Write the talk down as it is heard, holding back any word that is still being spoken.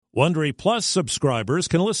Wondery Plus subscribers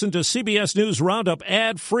can listen to CBS News Roundup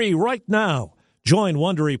ad-free right now. Join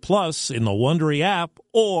Wondery Plus in the Wondery app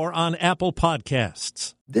or on Apple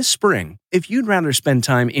Podcasts. This spring, if you'd rather spend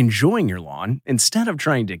time enjoying your lawn instead of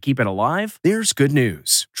trying to keep it alive, there's good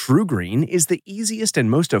news. True Green is the easiest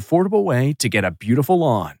and most affordable way to get a beautiful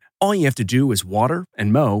lawn. All you have to do is water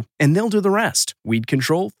and mow, and they'll do the rest. Weed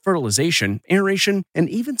control, fertilization, aeration, and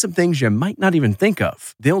even some things you might not even think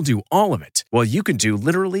of. They'll do all of it, while you can do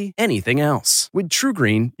literally anything else. With True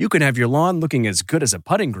Green, you can have your lawn looking as good as a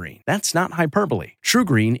putting green. That's not hyperbole. True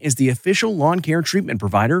Green is the official lawn care treatment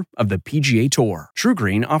provider of the PGA Tour. True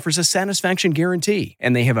Green offers a satisfaction guarantee,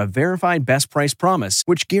 and they have a verified best price promise,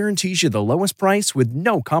 which guarantees you the lowest price with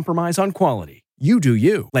no compromise on quality. You do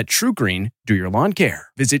you. Let True Green do your lawn care.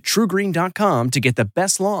 Visit TrueGreen.com to get the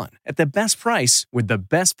best lawn at the best price with the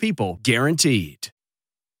best people guaranteed.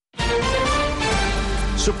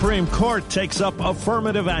 Supreme Court takes up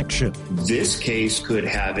affirmative action. This case could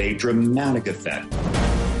have a dramatic effect.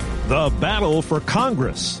 The battle for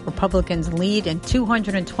Congress. Republicans lead in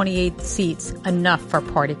 228 seats, enough for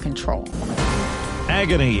party control.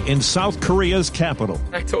 Agony in South Korea's capital.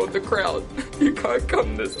 I told the crowd, you can't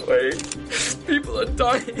come this way. People are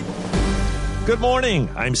dying. Good morning.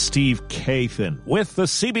 I'm Steve Kathan with the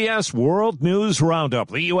CBS World News Roundup.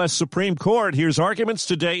 The U.S. Supreme Court hears arguments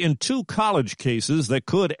today in two college cases that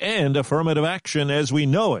could end affirmative action as we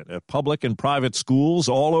know it at public and private schools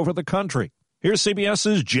all over the country. Here's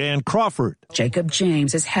CBS's Jan Crawford. Jacob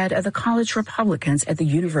James is head of the College Republicans at the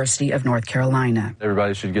University of North Carolina.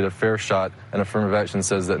 Everybody should get a fair shot, and affirmative action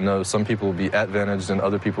says that no, some people will be advantaged and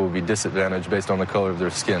other people will be disadvantaged based on the color of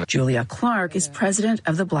their skin. Julia Clark is president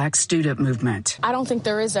of the Black Student Movement. I don't think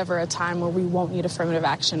there is ever a time where we won't need affirmative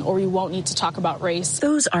action or we won't need to talk about race.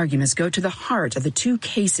 Those arguments go to the heart of the two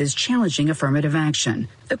cases challenging affirmative action.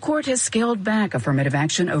 The court has scaled back affirmative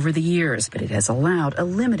action over the years, but it has allowed a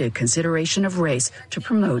limited consideration of race to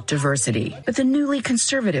promote diversity. But the newly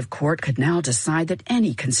conservative court could now decide that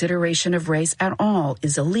any consideration of race at all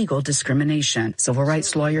is illegal discrimination. Civil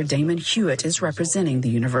rights lawyer Damon Hewitt is representing the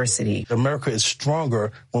university. America is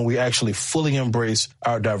stronger when we actually fully embrace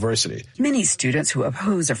our diversity. Many students who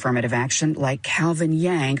oppose affirmative action, like Calvin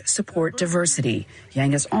Yang, support diversity.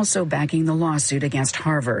 Yang is also backing the lawsuit against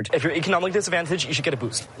Harvard. If you're economically disadvantaged, you should get a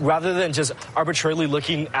boost, rather than just arbitrarily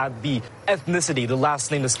looking at the ethnicity, the last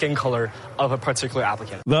name, the skin color of a particular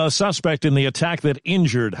applicant. The suspect in the attack that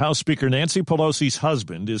injured House Speaker Nancy Pelosi's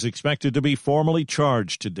husband is expected to be formally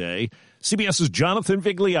charged today. CBS's Jonathan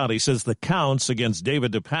Vigliotti says the counts against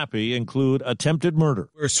David DePape include attempted murder.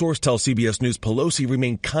 A source tells CBS News Pelosi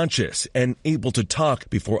remained conscious and able to talk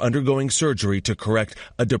before undergoing surgery to correct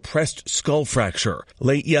a depressed skull fracture.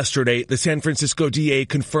 Late yesterday, the San Francisco DA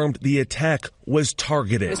confirmed the attack was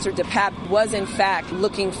targeted. Mr. DePape was, in fact,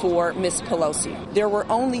 looking for Ms. Pelosi. There were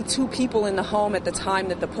only two people in the home at the time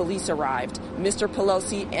that the police arrived, Mr.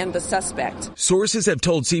 Pelosi and the suspect. Sources have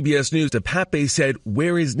told CBS News DePape said,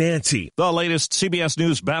 "Where is Nancy?" The latest CBS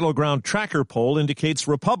News Battleground Tracker poll indicates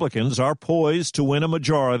Republicans are poised to win a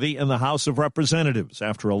majority in the House of Representatives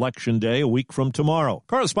after Election Day a week from tomorrow.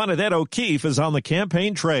 Correspondent Ed O'Keefe is on the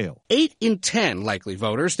campaign trail. 8 in 10 likely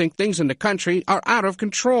voters think things in the country are out of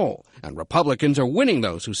control, and Republicans are winning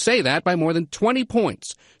those who say that by more than 20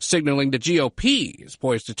 points, signaling the GOP is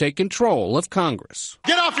poised to take control of Congress.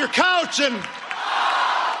 Get off your couch and...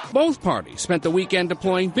 Both parties spent the weekend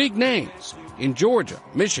deploying big names. In Georgia,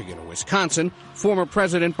 Michigan, and Wisconsin, former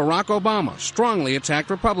President Barack Obama strongly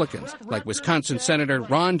attacked Republicans, like Wisconsin Senator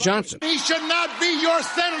Ron Johnson. He should not be your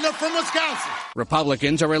senator from Wisconsin.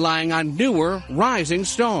 Republicans are relying on newer, rising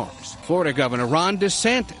stars. Florida Governor Ron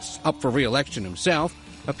DeSantis, up for re-election himself,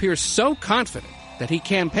 appears so confident that he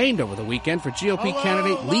campaigned over the weekend for GOP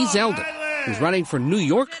candidate Lee Zeldin, who's running for New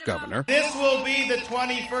York governor. This will be the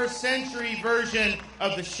 21st century version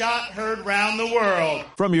of the shot heard round the world.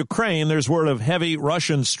 From Ukraine, there's word of heavy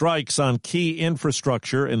Russian strikes on key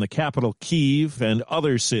infrastructure in the capital Kyiv and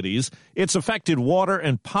other cities. It's affected water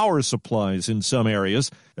and power supplies in some areas,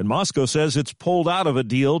 and Moscow says it's pulled out of a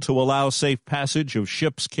deal to allow safe passage of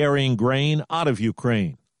ships carrying grain out of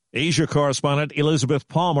Ukraine. Asia correspondent Elizabeth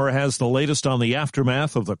Palmer has the latest on the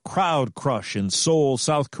aftermath of the crowd crush in Seoul,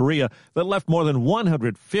 South Korea, that left more than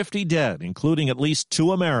 150 dead, including at least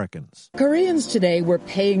 2 Americans. Koreans today were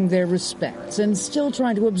paying their respects and still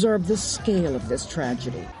trying to absorb the scale of this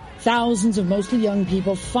tragedy. Thousands of mostly young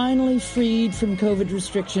people finally freed from COVID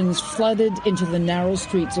restrictions flooded into the narrow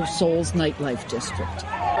streets of Seoul's nightlife district.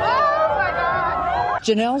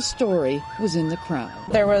 Janelle Story was in the crowd.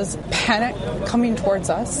 There was panic coming towards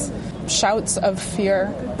us. shouts of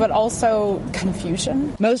fear, but also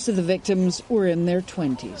confusion. Most of the victims were in their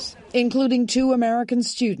 20s, including 2 American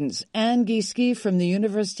students, Ann Gieske from the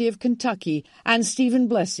University of Kentucky and Stephen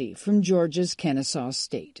Blessey from Georgia's Kennesaw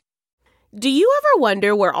State. Do you ever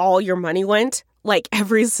wonder where all your money went? Like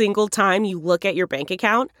every single time you look at your bank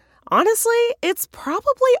account? Honestly, it's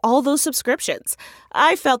probably all those subscriptions.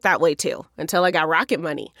 I felt that way too, until I got Rocket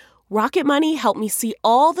Money. Rocket Money helped me see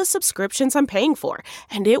all the subscriptions I'm paying for,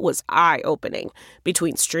 and it was eye-opening.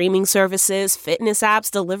 Between streaming services, fitness apps,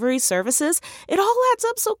 delivery services, it all adds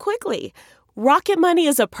up so quickly. Rocket Money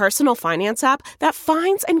is a personal finance app that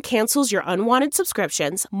finds and cancels your unwanted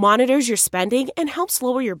subscriptions, monitors your spending, and helps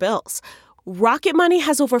lower your bills. Rocket Money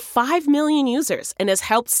has over 5 million users and has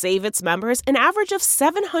helped save its members an average of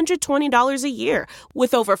 $720 a year,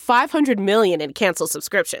 with over 500 million in canceled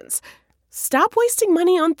subscriptions. Stop wasting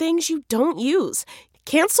money on things you don't use.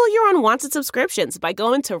 Cancel your unwanted subscriptions by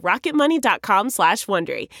going to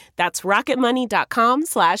rocketmoney.com/Wondery. That's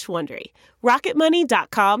rocketmoney.com/Wondery.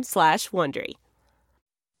 rocketmoney.com/Wondery.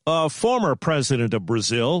 A former president of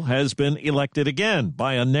Brazil has been elected again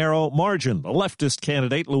by a narrow margin, the leftist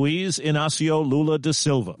candidate Luiz Inácio Lula da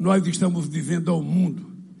Silva.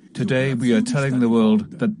 Today we are telling the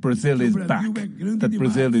world that Brazil is back, that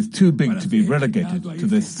Brazil is too big to be relegated to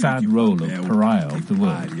this sad role of pariah of the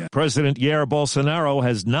world. President Jair Bolsonaro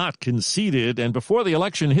has not conceded, and before the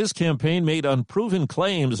election his campaign made unproven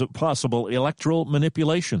claims of possible electoral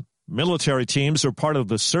manipulation. Military teams are part of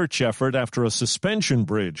the search effort after a suspension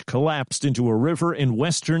bridge collapsed into a river in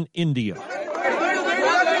western India.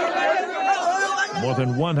 More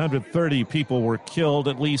than 130 people were killed.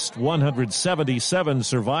 At least 177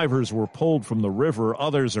 survivors were pulled from the river.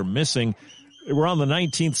 Others are missing. They were on the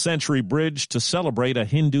 19th century bridge to celebrate a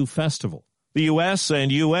Hindu festival. The U.S.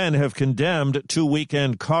 and UN have condemned 2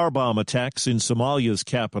 weekend car bomb attacks in Somalia's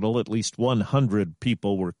capital. At least 100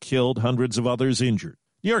 people were killed, hundreds of others injured.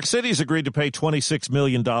 New York City's agreed to pay $26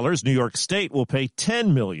 million. New York State will pay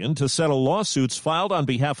 $10 million to settle lawsuits filed on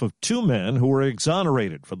behalf of 2 men who were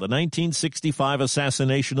exonerated for the 1965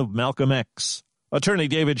 assassination of Malcolm X. Attorney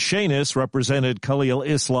David Shanis represented Khalil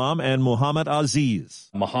Islam and Muhammad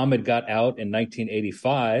Aziz. Muhammad got out in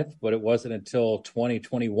 1985, but it wasn't until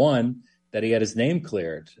 2021 that he had his name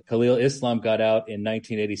cleared. Khalil Islam got out in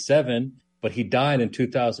 1987. But he died in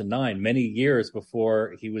 2009, many years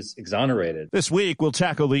before he was exonerated. This week, we'll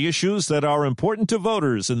tackle the issues that are important to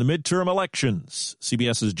voters in the midterm elections.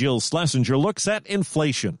 CBS's Jill Schlesinger looks at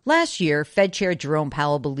inflation. Last year, Fed Chair Jerome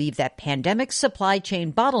Powell believed that pandemic supply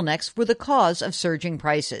chain bottlenecks were the cause of surging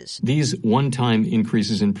prices. These one-time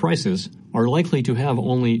increases in prices are likely to have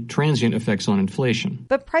only transient effects on inflation.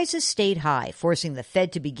 But prices stayed high, forcing the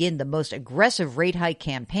Fed to begin the most aggressive rate hike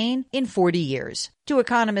campaign in 40 years. To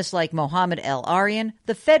economists like Mohammed El Arian,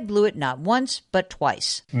 the Fed blew it not once, but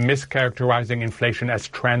twice. Mischaracterizing inflation as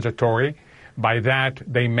transitory. By that,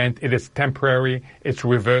 they meant it is temporary, it's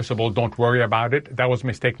reversible, don't worry about it. That was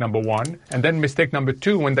mistake number 1. And then mistake number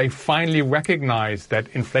 2, when they finally recognized that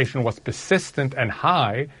inflation was persistent and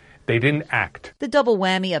high, they didn't act. The double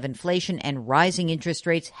whammy of inflation and rising interest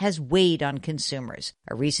rates has weighed on consumers.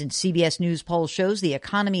 A recent CBS News poll shows the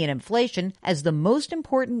economy and inflation as the most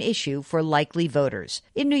important issue for likely voters.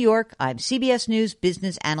 In New York, I'm CBS News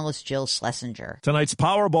business analyst Jill Schlesinger. Tonight's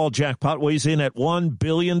Powerball jackpot weighs in at $1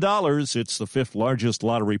 billion. It's the 5th largest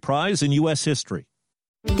lottery prize in U.S. history.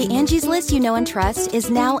 The Angie's List you know and trust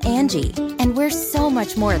is now Angie, and we're so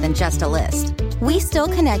much more than just a list. We still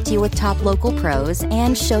connect you with top local pros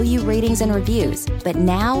and show you ratings and reviews, but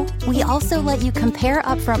now we also let you compare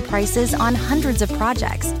upfront prices on hundreds of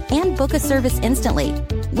projects and book a service instantly.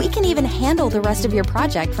 We can even handle the rest of your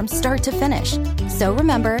project from start to finish. So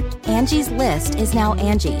remember, Angie's List is now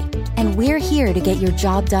Angie, and we're here to get your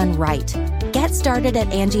job done right. Get started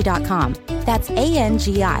at Angie.com. That's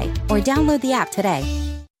ANGI, or download the app today.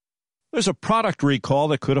 There's a product recall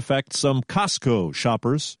that could affect some Costco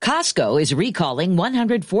shoppers. Costco is recalling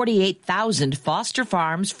 148,000 Foster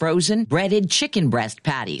Farms frozen breaded chicken breast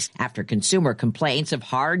patties after consumer complaints of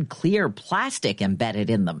hard, clear plastic embedded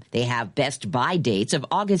in them. They have best buy dates of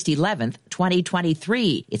August 11th,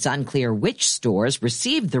 2023. It's unclear which stores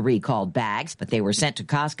received the recalled bags, but they were sent to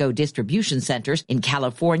Costco distribution centers in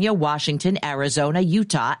California, Washington, Arizona,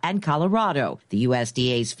 Utah, and Colorado. The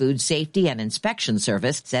USDA's Food Safety and Inspection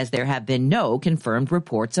Service says there have have been no confirmed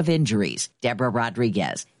reports of injuries. Deborah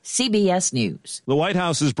Rodriguez, CBS News. The White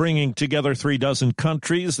House is bringing together 36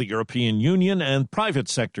 countries, the European Union, and private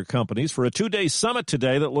sector companies for a 2-day summit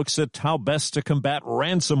today that looks at how best to combat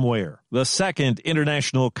ransomware. The second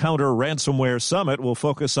International Counter-Ransomware Summit will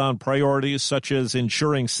focus on priorities such as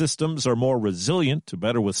ensuring systems are more resilient to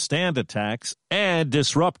better withstand attacks and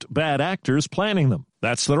disrupt bad actors planning them.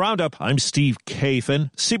 That's the Roundup. I'm Steve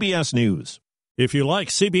Kathan, CBS News. If you like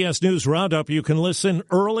CBS News Roundup, you can listen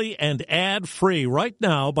early and ad-free right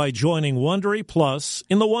now by joining Wondery Plus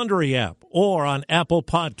in the Wondery app or on Apple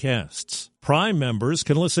Podcasts. Prime members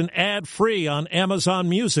can listen ad-free on Amazon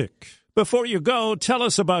Music. Before you go, tell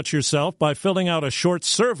us about yourself by filling out a short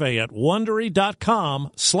survey at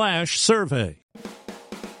Wondery.com/survey.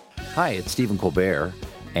 Hi, it's Stephen Colbert,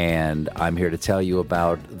 and I'm here to tell you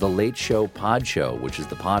about The Late Show Pod Show, which is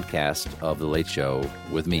the podcast of The Late Show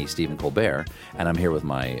with me, Stephen Colbert, and I'm here with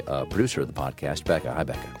my producer of the podcast, Becca. Hi,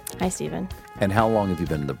 Becca. Hi, Stephen. And how long have you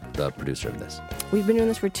been the producer of this? We've been doing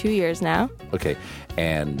this for 2 years now. Okay,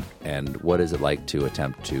 and what is it like to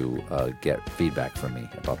attempt to get feedback from me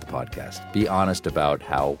about the podcast? Be honest about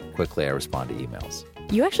how quickly I respond to emails.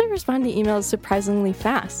 You actually respond to emails surprisingly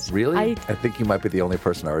fast. Really? I think you might be the only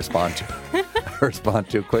person I respond to. I respond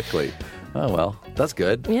to quickly. Oh, well, that's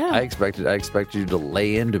good. Yeah. I expected you to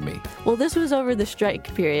lay into me. Well, this was over the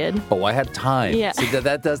strike period. Oh, I had time. Yeah. See,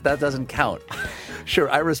 that doesn't count.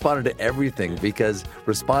 Sure, I responded to everything because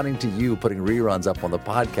responding to you putting reruns up on the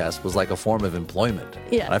podcast was like a form of employment.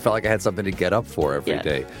 Yeah. And I felt like I had something to get up for every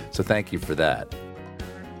day. So thank you for that.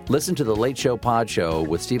 Listen to The Late Show Pod Show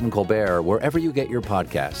with Stephen Colbert wherever you get your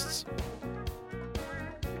podcasts.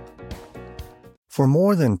 For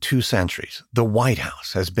more than 2 centuries, the White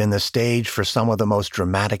House has been the stage for some of the most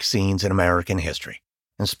dramatic scenes in American history.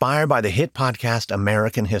 Inspired by the hit podcast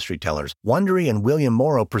American History Tellers, Wondery and William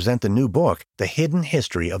Morrow present the new book, The Hidden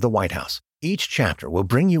History of the White House. Each chapter will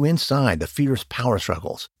bring you inside the fierce power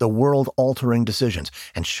struggles, the world-altering decisions,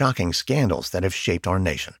 and shocking scandals that have shaped our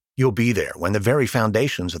nation. You'll be there when the very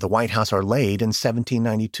foundations of the White House are laid in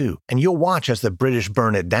 1792, and you'll watch as the British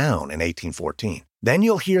burn it down in 1814. Then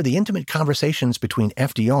you'll hear the intimate conversations between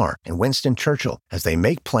FDR and Winston Churchill as they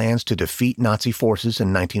make plans to defeat Nazi forces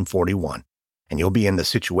in 1941. And you'll be in the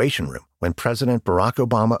Situation Room when President Barack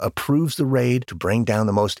Obama approves the raid to bring down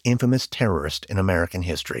the most infamous terrorist in American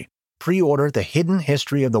history. Pre-order The Hidden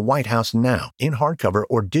History of the White House now in hardcover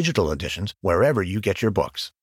or digital editions wherever you get your books.